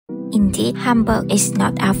Indeed, Hamburg is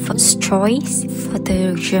not our first choice for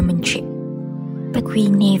the German trip, but we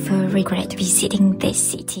never regret visiting this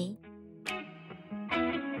city.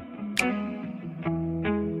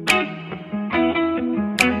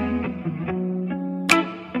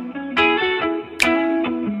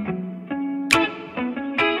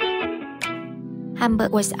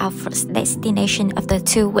 Hamburg was our first destination of the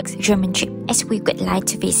 2 weeks German trip, as we would like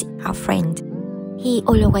to visit our friend. He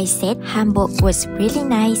always said Hamburg was really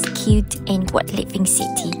nice, cute, and good-living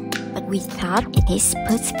city. But we thought it is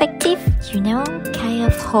perspective, kind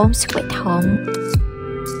of home sweet home.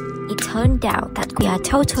 It turned out that we are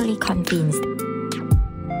totally convinced.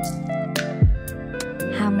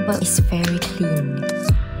 Hamburg is very clean.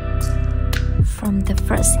 From the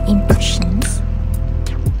first impressions,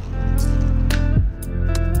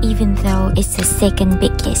 even though it's the second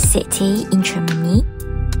biggest city in Germany,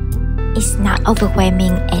 it's not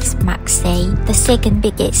overwhelming as Marseille, the second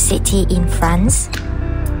biggest city in France.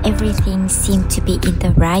 Everything seemed to be in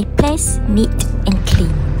the right place, neat and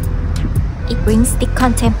clean. It brings the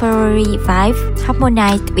contemporary vibe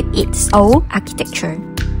harmonized with its old architecture.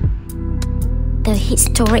 The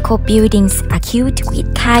historical buildings are cute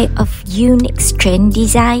with kind of unique strange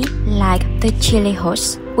design, like the Chile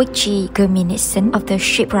horse, which is reminiscent of the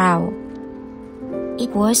ship row. It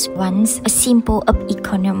was once a symbol of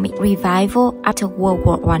economic revival after World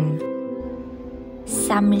War I.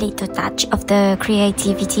 Some little touch of the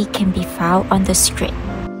creativity can be found on the street.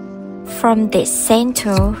 From this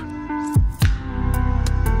center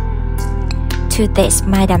to this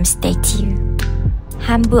Madame statue.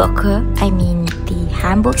 Hamburger, I mean the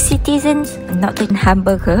Hamburg citizens, not the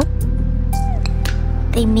hamburger.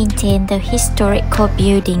 They maintain the historical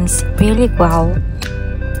buildings really well.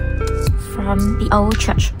 From the old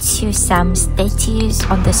church to some statues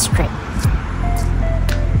on the street.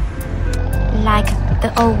 Like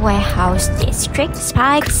the old warehouse district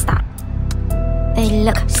Spike Star. They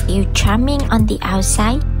look still charming on the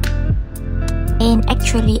outside and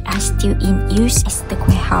actually are still in use as the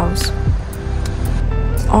warehouse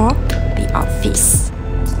or the office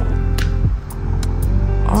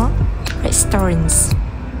or restaurants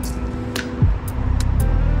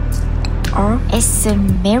or as a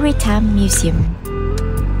maritime museum.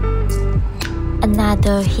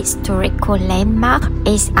 Another historical landmark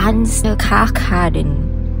is Enchanting,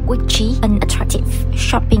 which is an attractive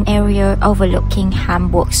shopping area overlooking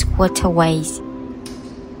Hamburg's waterways,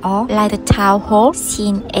 or like the town hall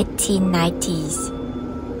seen 1890s.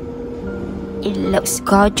 It looks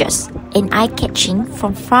gorgeous and eye-catching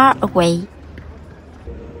from far away.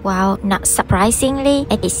 While not surprisingly,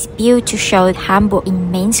 it is built to show Hamburg's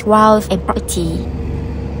immense wealth and property.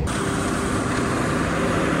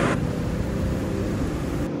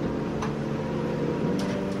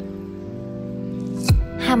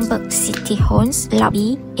 Hamburg City Hall's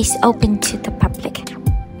lobby is open to the public.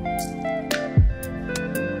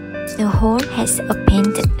 The hall has a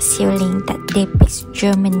painted ceiling that depicts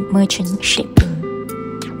German merchant shipping,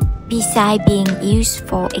 besides being used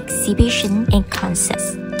for exhibition and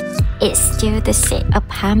concerts. It's still the seat of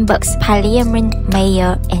Hamburg's parliament,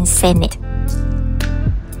 mayor, and senate.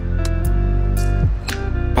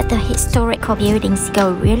 But the historical buildings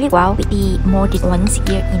go really well with the modern ones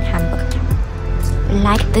here in Hamburg.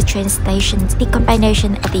 Like the train stations, the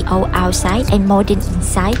combination of the old outside and modern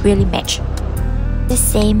inside really match. The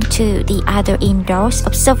same to the other indoors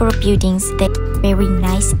of several buildings that are very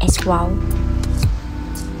nice as well.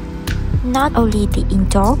 Not only the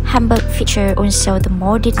indoor, Hamburg features also the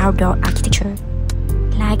modern outdoor architecture,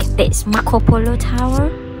 like this Marco Polo Tower,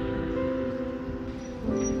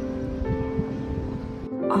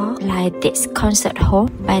 or like this concert hall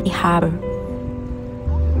by the harbor.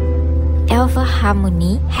 Elva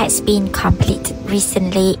Harmony has been completed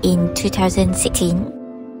recently in 2016.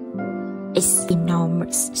 It's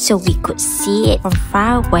enormous, so we could see it from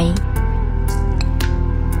far away.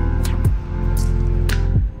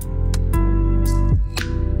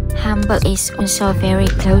 Hamburg is also very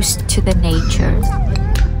close to the nature.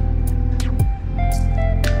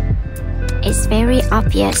 It's very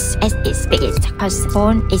obvious as its biggest cause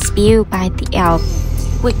is built by the Elbe,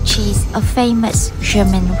 which is a famous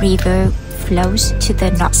German river flows to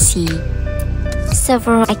the North Sea.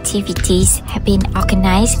 Several activities have been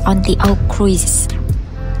organized on the old cruises.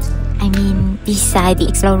 I mean, besides the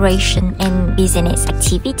exploration and business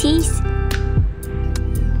activities,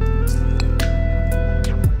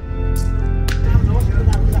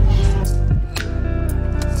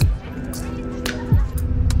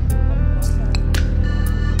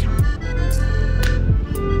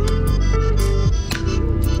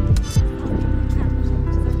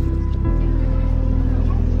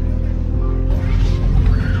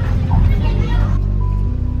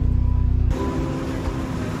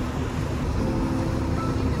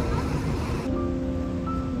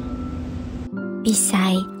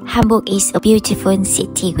 Besides, Hamburg is a beautiful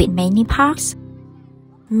city with many parks,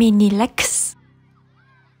 many lakes,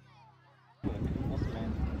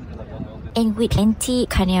 and with plenty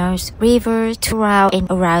canals, rivers throughout and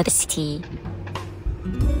around the city.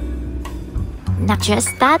 Not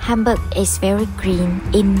just that, Hamburg is very green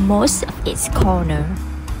in most of its corners.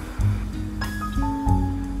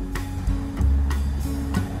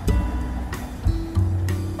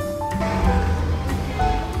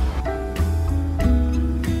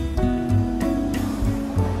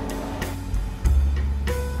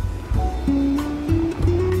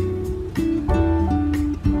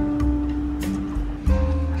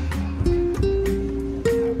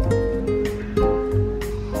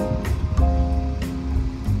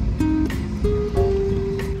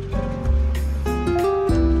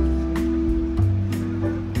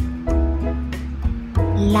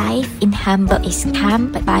 Life in Hamburg is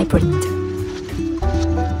calm but vibrant.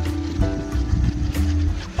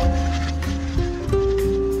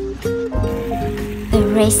 The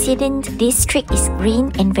resident district is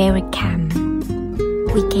green and very calm.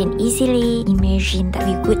 We can easily imagine that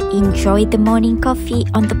we could enjoy the morning coffee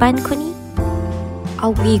on the balcony,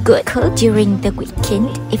 or we could cook during the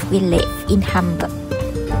weekend if we live in Hamburg.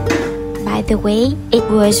 By the way, it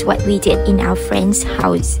was what we did in our friend's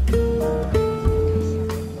house.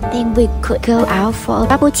 Then we could go out for a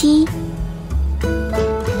bubble tea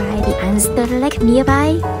by the Amster Lake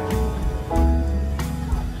nearby.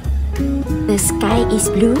 The sky is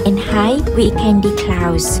blue and high with candy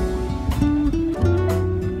clouds.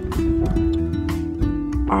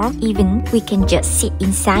 Or even we can just sit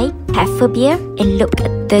inside, have a beer and look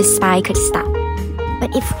at the spiked stuff.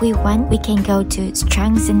 But if we want, we can go to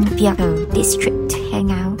Enchanting district to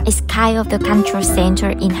hang out. It's kind of the cultural center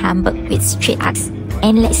in Hamburg with street arts,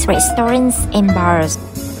 endless restaurants and bars.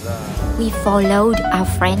 We followed our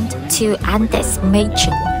friend to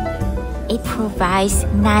Enchanting. It provides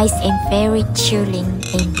nice and very chilling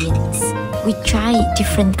ambience. We tried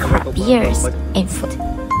different craft beers and food.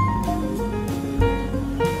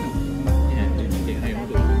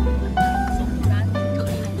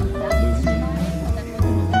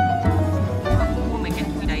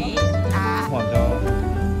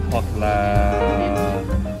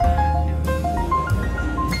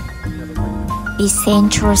 The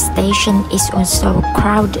central station is also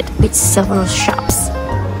crowded with several shops.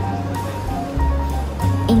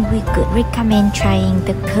 And we could recommend trying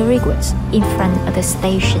the currywurst in front of the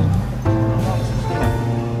station.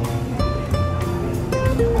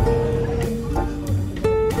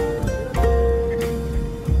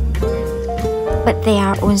 But there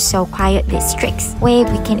are also quiet districts where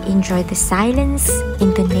we can enjoy the silence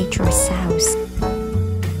and the natural sounds.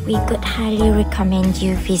 We could highly recommend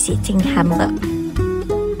you visiting Hamburg.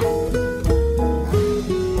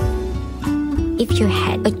 If you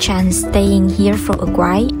had a chance staying here for a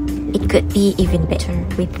while, it could be even better,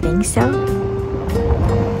 we think so.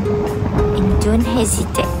 And don't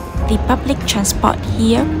hesitate, the public transport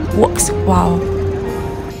here works well.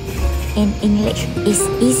 And English is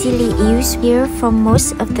easily used here for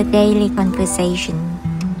most of the daily conversation.